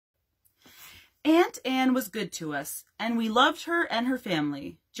Aunt Anne was good to us, and we loved her and her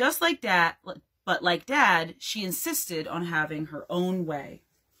family, just like Dad, but like Dad, she insisted on having her own way.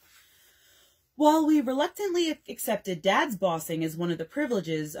 While we reluctantly accepted Dad's bossing as one of the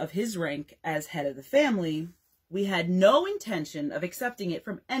privileges of his rank as head of the family, we had no intention of accepting it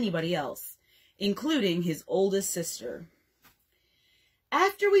from anybody else, including his oldest sister.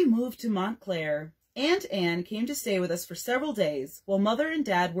 After we moved to Montclair, Aunt Anne came to stay with us for several days while Mother and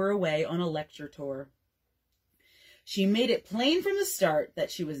Dad were away on a lecture tour. She made it plain from the start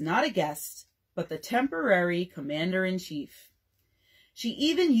that she was not a guest, but the temporary commander-in-chief. She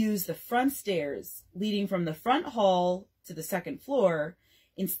even used the front stairs, leading from the front hall to the second floor,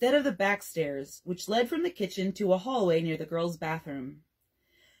 instead of the back stairs, which led from the kitchen to a hallway near the girls' bathroom.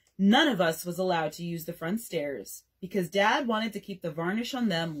 None of us was allowed to use the front stairs, because Dad wanted to keep the varnish on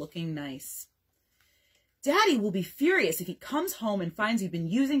them looking nice. Daddy will be furious if he comes home and finds you've been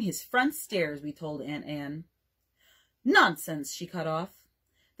using his front stairs, we told Aunt Anne. Nonsense, she cut off.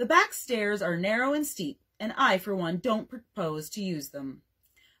 The back stairs are narrow and steep, and I, for one, don't propose to use them.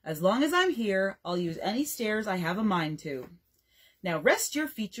 As long as I'm here, I'll use any stairs I have a mind to. Now rest your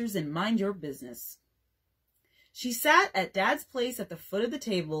features and mind your business. She sat at Dad's place at the foot of the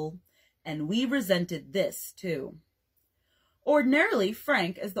table, and we resented this, too. Ordinarily,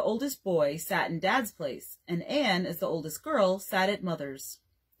 Frank, as the oldest boy, sat in Dad's place, and Anne, as the oldest girl, sat at Mother's.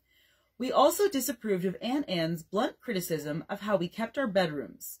 We also disapproved of Aunt Anne's blunt criticism of how we kept our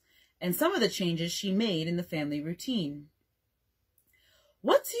bedrooms, and some of the changes she made in the family routine.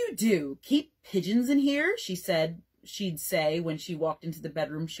 "What do you do? Keep pigeons in here?" she'd say when she walked into the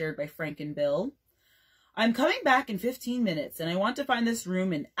bedroom shared by Frank and Bill. "I'm coming back in 15 minutes, and I want to find this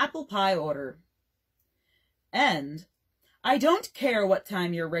room in apple pie order." And, "I don't care what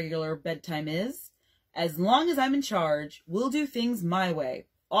time your regular bedtime is. As long as I'm in charge, we'll do things my way.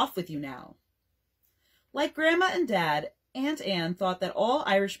 Off with you now." Like Grandma and Dad, Aunt Anne thought that all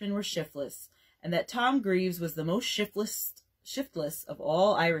Irishmen were shiftless, and that Tom Greaves was the most shiftless of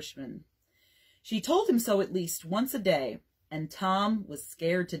all Irishmen. She told him so at least once a day, and Tom was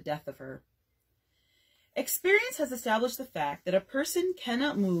scared to death of her. Experience has established the fact that a person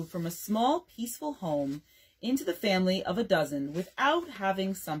cannot move from a small, peaceful home into the family of a dozen without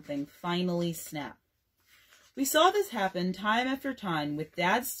having something finally snap. We saw this happen time after time with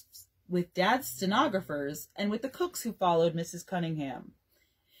Dad's stenographers and with the cooks who followed Mrs. Cunningham.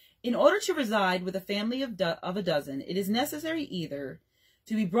 In order to reside with a family of a dozen, it is necessary either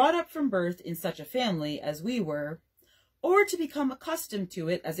to be brought up from birth in such a family as we were, or to become accustomed to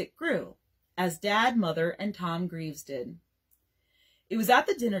it as it grew, as Dad, Mother, and Tom Greaves did. It was at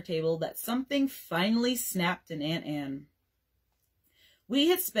the dinner table that something finally snapped in Aunt Anne. We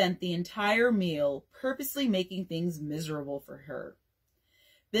had spent the entire meal purposely making things miserable for her.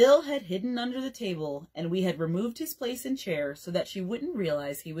 Bill had hidden under the table, and we had removed his place and chair so that she wouldn't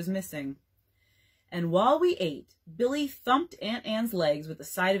realize he was missing. And while we ate, Billy thumped Aunt Anne's legs with the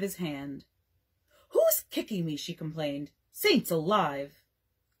side of his hand. "Who's kicking me?" she complained. "Saints alive!"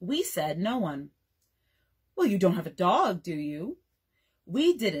 We said no one. "Well, you don't have a dog, do you?"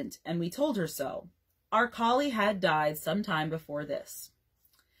 We didn't, and we told her so. Our collie had died some time before this.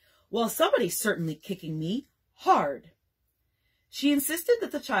 "Well, somebody's certainly kicking me. Hard." She insisted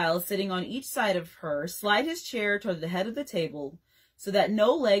that the child sitting on each side of her slide his chair toward the head of the table so that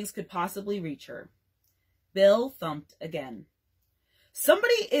no legs could possibly reach her. Bill thumped again.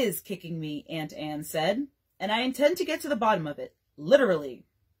 "Somebody is kicking me," Aunt Anne said, "and I intend to get to the bottom of it, literally."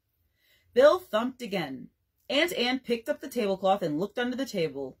 Bill thumped again. Aunt Anne picked up the tablecloth and looked under the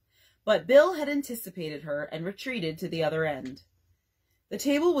table, but Bill had anticipated her and retreated to the other end. The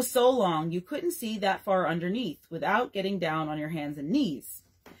table was so long you couldn't see that far underneath without getting down on your hands and knees,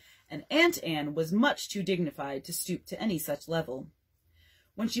 and Aunt Anne was much too dignified to stoop to any such level.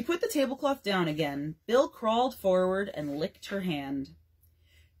 When she put the tablecloth down again, Bill crawled forward and licked her hand.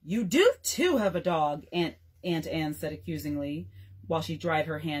 "You do, too, have a dog," Aunt Anne said accusingly, while she dried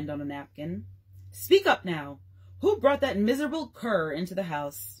her hand on a napkin. "Speak up now. Who brought that miserable cur into the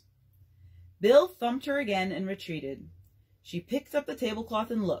house?" Bill thumped her again and retreated. She picked up the tablecloth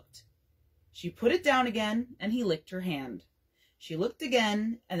and looked. She put it down again, and he licked her hand. She looked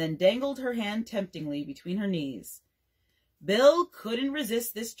again, and then dangled her hand temptingly between her knees. Bill couldn't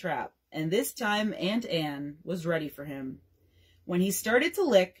resist this trap, and this time Aunt Anne was ready for him. When he started to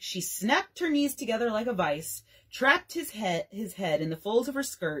lick, she snapped her knees together like a vice, trapped his head in the folds of her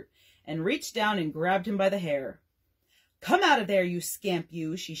skirt, and reached down and grabbed him by the hair. "Come out of there, you scamp,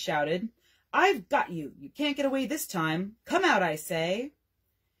 you," she shouted. "I've got you. You can't get away this time. Come out, I say."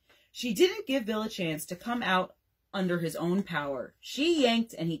 She didn't give Bill a chance to come out under his own power. She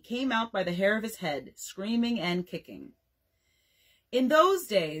yanked, and he came out by the hair of his head, screaming and kicking. In those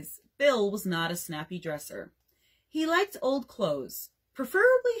days, Bill was not a snappy dresser. He liked old clothes,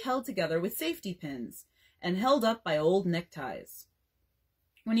 preferably held together with safety pins, and held up by old neckties.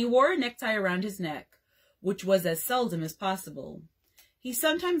 When he wore a necktie around his neck, which was as seldom as possible, he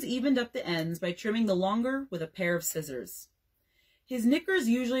sometimes evened up the ends by trimming the longer with a pair of scissors. His knickers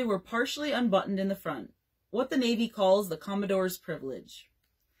usually were partially unbuttoned in the front, what the Navy calls the Commodore's privilege.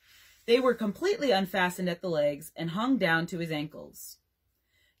 They were completely unfastened at the legs and hung down to his ankles.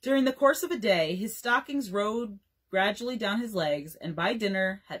 During the course of a day, his stockings rode gradually down his legs, and by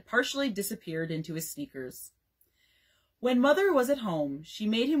dinner had partially disappeared into his sneakers. When Mother was at home, she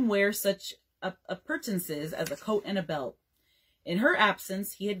made him wear such appurtenances as a coat and a belt. In her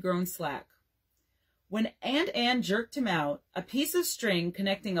absence, he had grown slack. When Aunt Anne jerked him out, a piece of string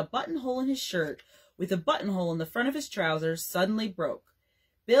connecting a buttonhole in his shirt with a buttonhole in the front of his trousers suddenly broke.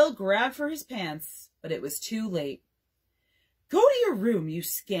 Bill grabbed for his pants, but it was too late. "Go to your room, you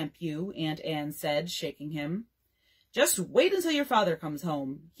scamp, you," Aunt Anne said, shaking him. "Just wait until your father comes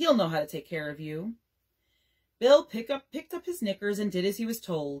home. He'll know how to take care of you." Bill picked up his knickers and did as he was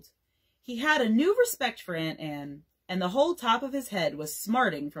told. He had a new respect for Aunt Anne, and the whole top of his head was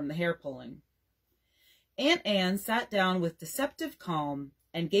smarting from the hair pulling. Aunt Anne sat down with deceptive calm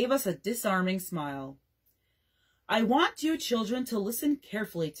and gave us a disarming smile. "I want you children to listen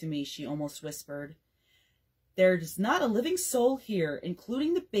carefully to me," she almost whispered. "There's not a living soul here,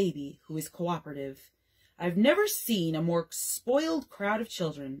 including the baby, who is cooperative. I've never seen a more spoiled crowd of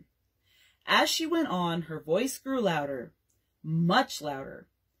children." As she went on, her voice grew louder, much louder.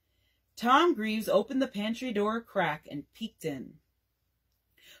 Tom Greaves opened the pantry door a crack and peeked in.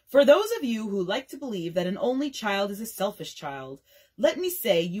 "For those of you who like to believe that an only child is a selfish child, let me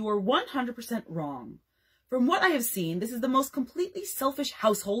say you are 100% wrong. From what I have seen, this is the most completely selfish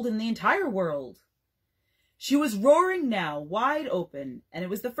household in the entire world." She was roaring now, wide open, and it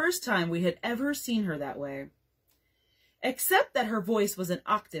was the first time we had ever seen her that way. Except that her voice was an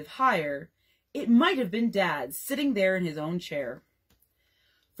octave higher, it might have been Dad's, sitting there in his own chair.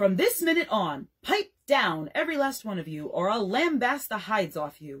 "From this minute on, pipe down, every last one of you, or I'll lambaste the hides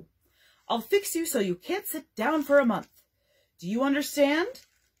off you. I'll fix you so you can't sit down for a month. Do you understand?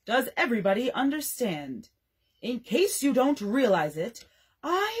 Does everybody understand? In case you don't realize it,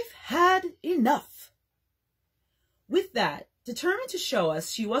 I've had enough." With that, determined to show us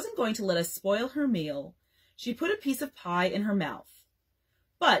she wasn't going to let us spoil her meal, she put a piece of pie in her mouth.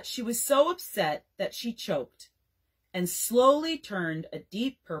 But she was so upset that she choked and slowly turned a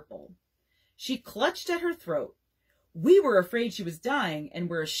deep purple. She clutched at her throat. We were afraid she was dying and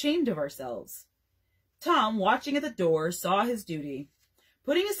were ashamed of ourselves. Tom, watching at the door, saw his duty.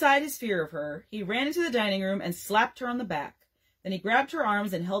 Putting aside his fear of her, he ran into the dining room and slapped her on the back. Then he grabbed her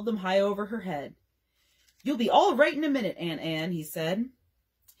arms and held them high over her head. "You'll be all right in a minute, Aunt Anne," he said.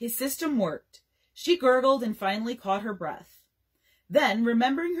 His system worked. She gurgled and finally caught her breath. Then,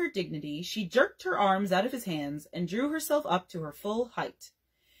 remembering her dignity, she jerked her arms out of his hands and drew herself up to her full height.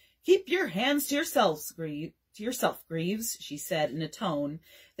 "Keep your hands to yourself, Greaves," she said in a tone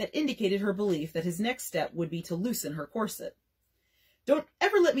that indicated her belief that his next step would be to loosen her corset. "Don't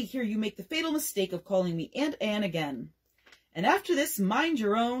ever let me hear you make the fatal mistake of calling me Aunt Anne again. And after this, mind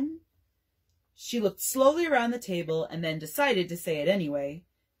your own—" She looked slowly around the table and then decided to say it anyway.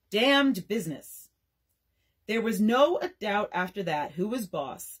 "Damned business." There was no doubt after that who was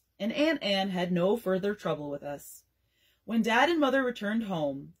boss, and Aunt Anne had no further trouble with us. When Dad and Mother returned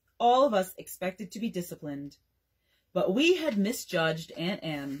home, all of us expected to be disciplined. But we had misjudged Aunt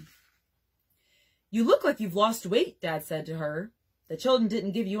Anne. "You look like you've lost weight," Dad said to her. "The children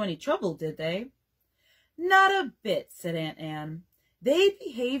didn't give you any trouble, did they?" "Not a bit," said Aunt Anne. "They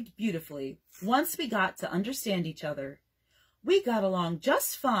behaved beautifully once we got to understand each other. We got along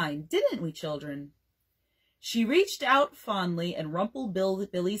just fine, didn't we, children?" She reached out fondly and rumpled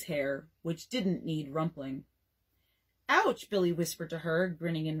Billy's hair, which didn't need rumpling. "Ouch," Billy whispered to her,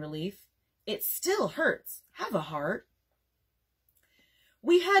 grinning in relief. "It still hurts. Have a heart."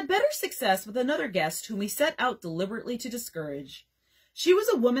 We had better success with another guest whom we set out deliberately to discourage. She was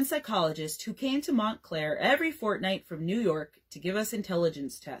a woman psychologist who came to Montclair every fortnight from New York to give us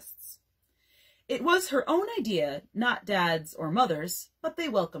intelligence tests. It was her own idea, not Dad's or Mother's, but they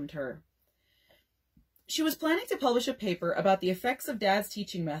welcomed her. She was planning to publish a paper about the effects of Dad's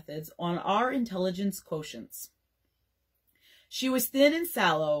teaching methods on our intelligence quotients. She was thin and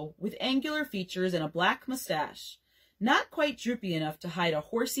sallow, with angular features and a black mustache, not quite droopy enough to hide a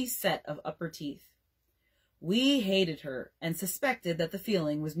horsey set of upper teeth. We hated her and suspected that the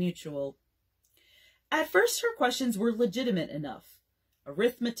feeling was mutual. At first, her questions were legitimate enough.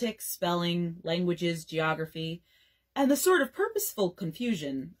 Arithmetic, spelling, languages, geography, and the sort of purposeful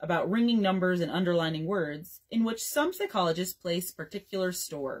confusion about ringing numbers and underlining words in which some psychologists place particular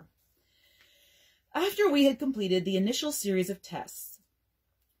store. After we had completed the initial series of tests,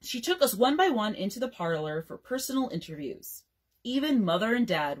 she took us one by one into the parlor for personal interviews. Even Mother and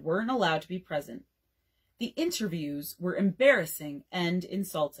Dad weren't allowed to be present. The interviews were embarrassing and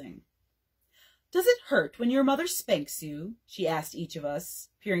insulting. "Does it hurt when your mother spanks you?" she asked each of us,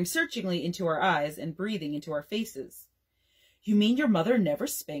 peering searchingly into our eyes and breathing into our faces. "You mean your mother never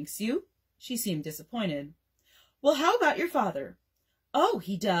spanks you?" She seemed disappointed. "Well, how about your father?" "Oh,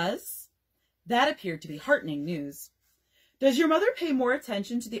 he does?" That appeared to be heartening news. "Does your mother pay more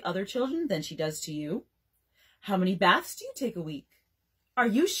attention to the other children than she does to you?" "How many baths do you take a week?" "Are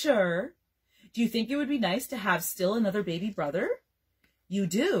you sure?" "Do you think it would be nice to have still another baby brother?" "You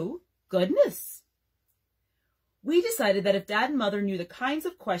do? Goodness." We decided that if Dad and Mother knew the kinds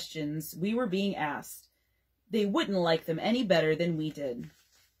of questions we were being asked, they wouldn't like them any better than we did.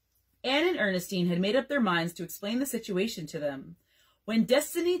 Anne and Ernestine had made up their minds to explain the situation to them, when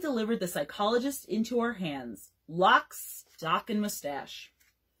destiny delivered the psychologist into our hands, lock, stock, and mustache.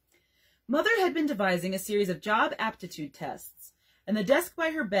 Mother had been devising a series of job aptitude tests, and the desk by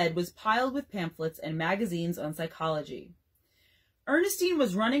her bed was piled with pamphlets and magazines on psychology. Ernestine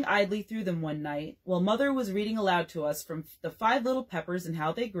was running idly through them one night, while Mother was reading aloud to us from The 5 Little Peppers and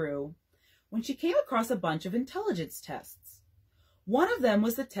How They Grew, when she came across a bunch of intelligence tests. One of them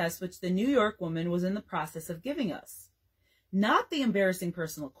was the test which the New York woman was in the process of giving us. Not the embarrassing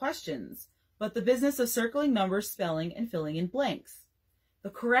personal questions, but the business of circling numbers, spelling, and filling in blanks.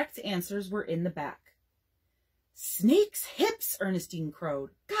 The correct answers were in the back. "Snake's hips," Ernestine crowed.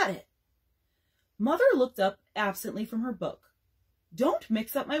 "Got it." Mother looked up absently from her book. "Don't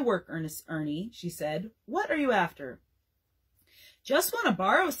mix up my work, Ernie," she said. "What are you after?" "Just want to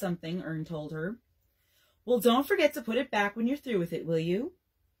borrow something," Ern told her. "Well, don't forget to put it back when you're through with it, will you?"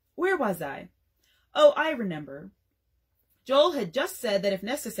 Where was I? Oh, I remember. Joel had just said that if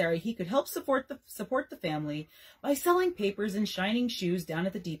necessary, he could help support the family by selling papers and shining shoes down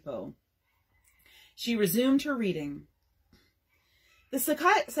at the depot. She resumed her reading. The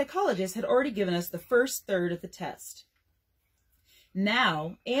psychologist had already given us the first third of the test.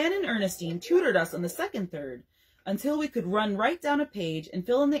 Now, Anne and Ernestine tutored us on the second third until we could run right down a page and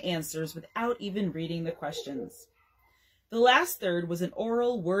fill in the answers without even reading the questions. The last third was an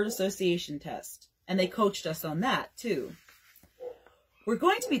oral word association test, and they coached us on that, too. "We're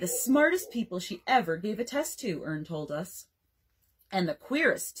going to be the smartest people she ever gave a test to," Ern told us. "And the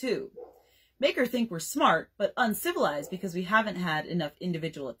queerest, too. Make her think we're smart, but uncivilized because we haven't had enough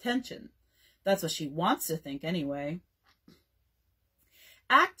individual attention. That's what she wants to think, anyway."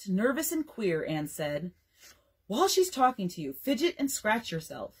 "Act nervous and queer," Anne said. "While she's talking to you, fidget and scratch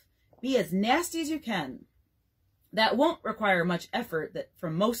yourself. Be as nasty as you can. That won't require much effort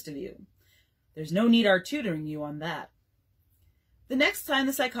from most of you. There's no need our tutoring you on that." The next time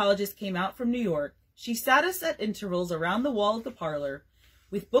the psychologist came out from New York, she sat us at intervals around the wall of the parlor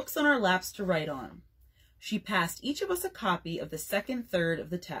with books on our laps to write on. She passed each of us a copy of the second third of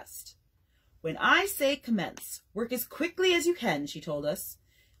the test. "When I say commence, work as quickly as you can," she told us.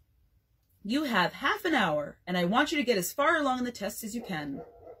 "You have half an hour, and I want you to get as far along in the test as you can.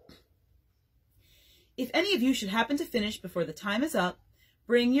 If any of you should happen to finish before the time is up,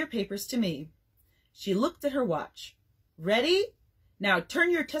 bring your papers to me." She looked at her watch. "Ready? Now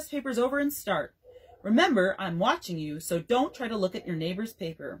turn your test papers over and start. Remember, I'm watching you, so don't try to look at your neighbor's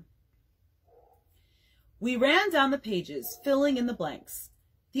paper." We ran down the pages, filling in the blanks.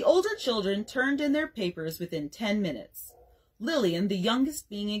 The older children turned in their papers within 10 minutes. Lillian, the youngest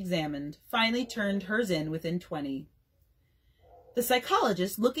being examined, finally turned hers in within 20. The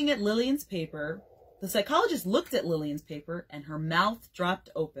psychologist looked at Lillian's paper, and her mouth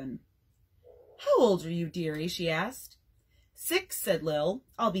dropped open. "How old are you, dearie?" she asked. 6, said Lil.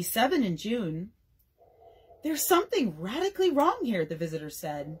 "I'll be 7 in June." "There's something radically wrong here," the visitor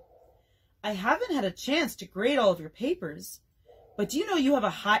said. "I haven't had a chance to grade all of your papers, but do you know you have a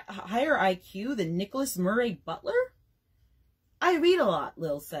higher IQ than Nicholas Murray Butler?" "I read a lot,"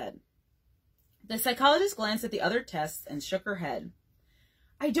 Lil said. The psychologist glanced at the other tests and shook her head.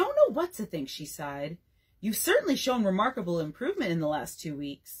 "I don't know what to think," she sighed. "You've certainly shown remarkable improvement in the last 2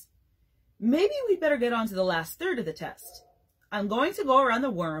 weeks. Maybe we'd better get on to the last third of the test. I'm going to go around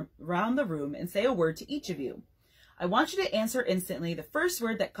the room and say a word to each of you. I want you to answer instantly the first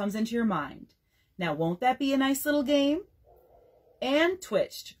word that comes into your mind. Now, won't that be a nice little game?" Anne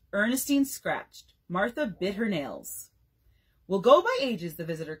twitched. Ernestine scratched. Martha bit her nails. "We'll go by ages," the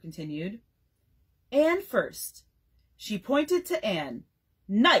visitor continued. Anne first. She pointed to Anne.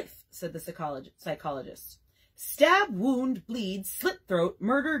 Knife, said the psychologist. Stab, wound, bleed, slit throat,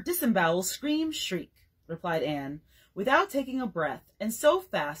 murder, disembowel, scream, shriek, replied Anne, without taking a breath, and so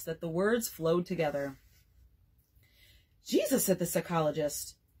fast that the words flowed together. Jesus, said the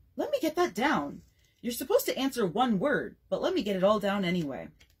psychologist. Let me get that down. You're supposed to answer one word, but let me get it all down anyway.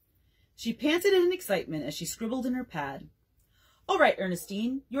 She panted in excitement as she scribbled in her pad. All right,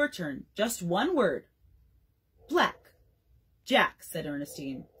 Ernestine, your turn. Just one word. Black. Jack, said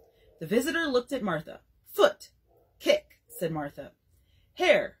Ernestine. The visitor looked at Martha. Foot. Kick, said Martha.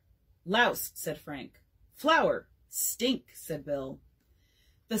 Hair. Louse, said Frank. Flower. Stink, said Bill.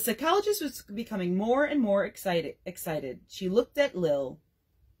 The psychologist was becoming more and more excited. She looked at Lil.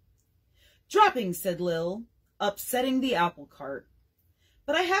 Dropping, said Lil, upsetting the apple cart.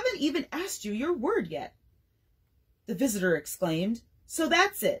 But I haven't even asked you your word yet. The visitor exclaimed. So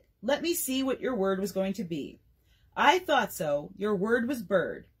that's it. Let me see what your word was going to be. I thought so. Your word was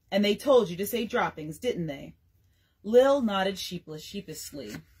bird. And they told you to say droppings, didn't they? Lil nodded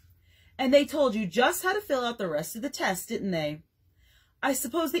sheepishly. And they told you just how to fill out the rest of the test, didn't they? I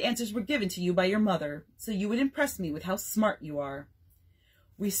suppose the answers were given to you by your mother, so you would impress me with how smart you are.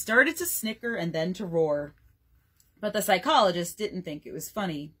 We started to snicker and then to roar. But the psychologist didn't think it was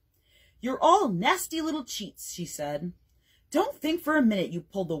funny. You're all nasty little cheats, she said. Don't think for a minute you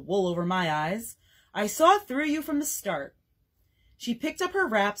pulled the wool over my eyes. I saw through you from the start. She picked up her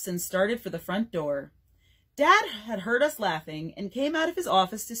wraps and started for the front door. Dad had heard us laughing and came out of his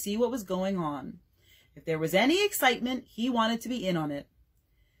office to see what was going on. If there was any excitement, he wanted to be in on it.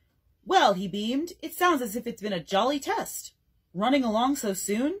 Well, he beamed, it sounds as if it's been a jolly test. Running along so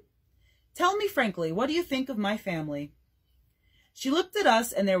soon? Tell me frankly, what do you think of my family? She looked at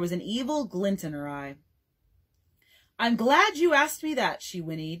us, and there was an evil glint in her eye. I'm glad you asked me that, she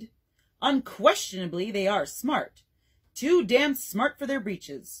whinnied. Unquestionably, they are smart. Too damn smart for their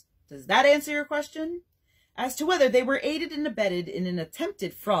breeches. Does that answer your question? As to whether they were aided and abetted in an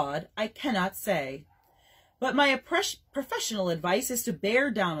attempted fraud, I cannot say. But my professional advice is to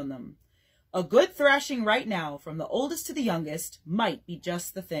bear down on them. A good thrashing right now, from the oldest to the youngest, might be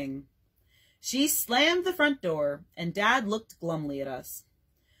just the thing. She slammed the front door, and Dad looked glumly at us.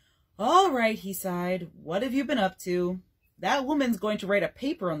 All right, he sighed. What have you been up to? That woman's going to write a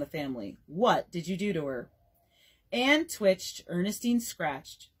paper on the family. What did you do to her? Anne twitched, Ernestine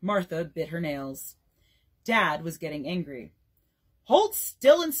scratched, Martha bit her nails. Dad was getting angry. Hold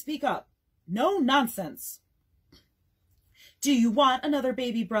still and speak up. No nonsense. Do you want another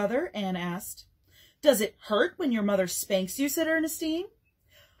baby brother? Anne asked. Does it hurt when your mother spanks you? Said Ernestine.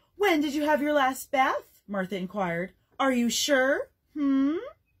 When did you have your last bath? Martha inquired. Are you sure?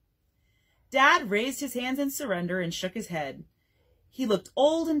 Dad raised his hands in surrender and shook his head. He looked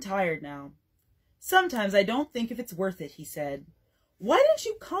old and tired now. Sometimes I don't think if it's worth it, he said. Why didn't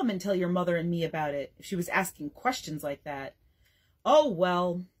you come and tell your mother and me about it if she was asking questions like that? Oh,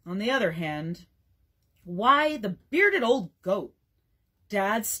 well, on the other hand, why, the bearded old goat.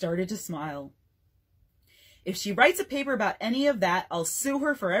 Dad started to smile. If she writes a paper about any of that, I'll sue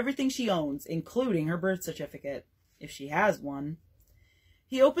her for everything she owns, including her birth certificate, if she has one.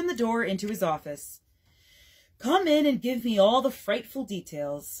 He opened the door into his office. Come in and give me all the frightful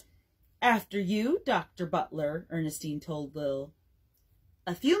details. After you, Dr. Butler, Ernestine told Lil.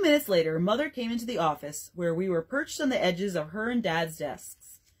 A few minutes later, Mother came into the office, where we were perched on the edges of her and Dad's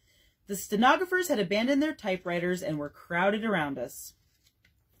desks. The stenographers had abandoned their typewriters and were crowded around us.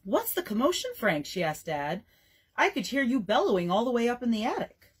 What's the commotion, Frank? She asked Dad. I could hear you bellowing all the way up in the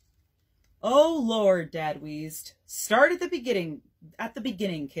attic. Oh, Lord, Dad wheezed. Start at the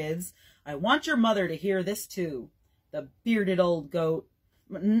beginning, kids. I want your mother to hear this, too. The bearded old goat.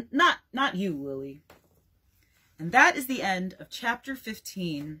 Not you, Lily. And that is the end of chapter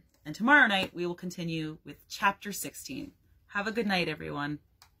 15. And tomorrow night we will continue with chapter 16. Have a good night, everyone.